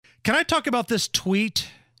Can I talk about this tweet?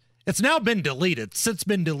 It's now been deleted, since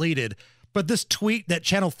been deleted, but this tweet that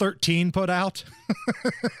Channel 13 put out.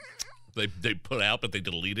 They put out, but they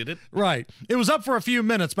deleted it? Right. It was up for a few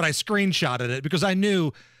minutes, but I screenshotted it because I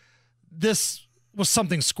knew this was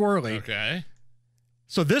something squirrely. Okay.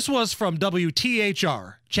 So this was from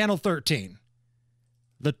WTHR, Channel 13.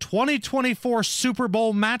 The 2024 Super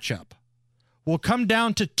Bowl matchup will come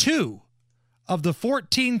down to 2 of the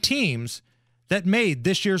 14 teams that made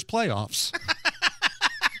this year's playoffs.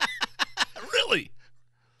 Really?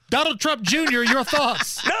 Donald Trump Jr., your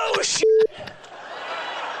thoughts? No shit.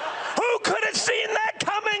 Who could have seen that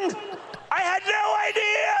coming? I had no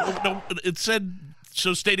idea. No, it said,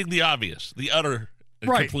 so stating the obvious, the utter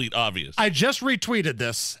and complete obvious. I just retweeted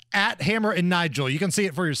this at Hammer and Nigel. You can see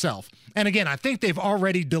it for yourself. And again, I think they've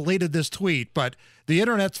already deleted this tweet, but the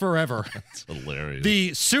internet's forever. That's hilarious.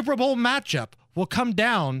 The Super Bowl matchup will come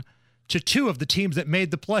down to 2 of the teams that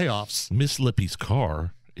made the playoffs. Miss Lippy's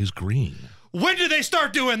car is green. When did they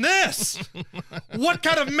start doing this? What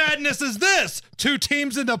kind of madness is this? 2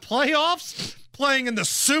 teams in the playoffs playing in the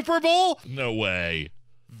Super Bowl? No way.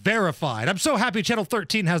 Verified. I'm so happy Channel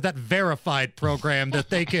 13 has that verified program that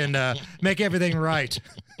they can make everything right.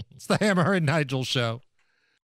 It's the Hammer and Nigel Show.